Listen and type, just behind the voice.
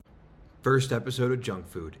First episode of Junk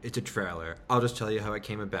Food. It's a trailer. I'll just tell you how it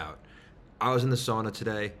came about. I was in the sauna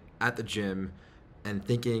today at the gym and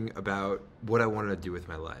thinking about what I wanted to do with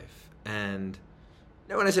my life. And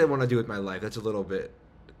now when I say I want to do with my life, that's a little bit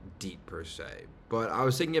deep per se. But I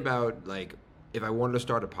was thinking about like if I wanted to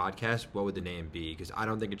start a podcast, what would the name be? Because I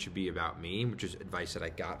don't think it should be about me, which is advice that I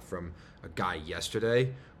got from a guy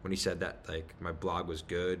yesterday when he said that like my blog was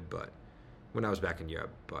good, but when I was back in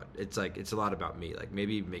Europe, but it's like it's a lot about me. Like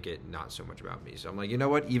maybe make it not so much about me. So I'm like, you know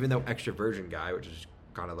what? Even though extroversion guy, which is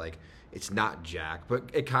kind of like it's not Jack, but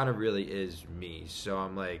it kind of really is me. So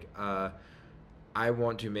I'm like, I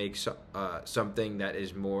want to make something that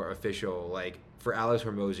is more official. Like for Alex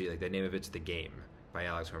Hormozy, like the name of it's The Game by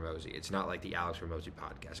Alex Hormozy. It's not like the Alex Hormozy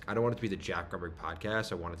podcast. I don't want it to be the Jack Grumberg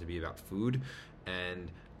podcast. I want it to be about food,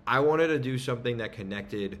 and I wanted to do something that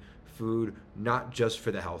connected food, not just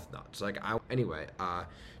for the health nuts.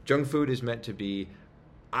 Junk Food is meant to be.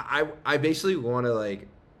 I basically want to like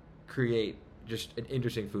create just an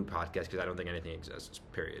interesting food podcast because I don't think anything exists.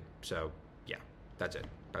 Period. So yeah, that's it.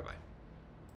 Bye bye.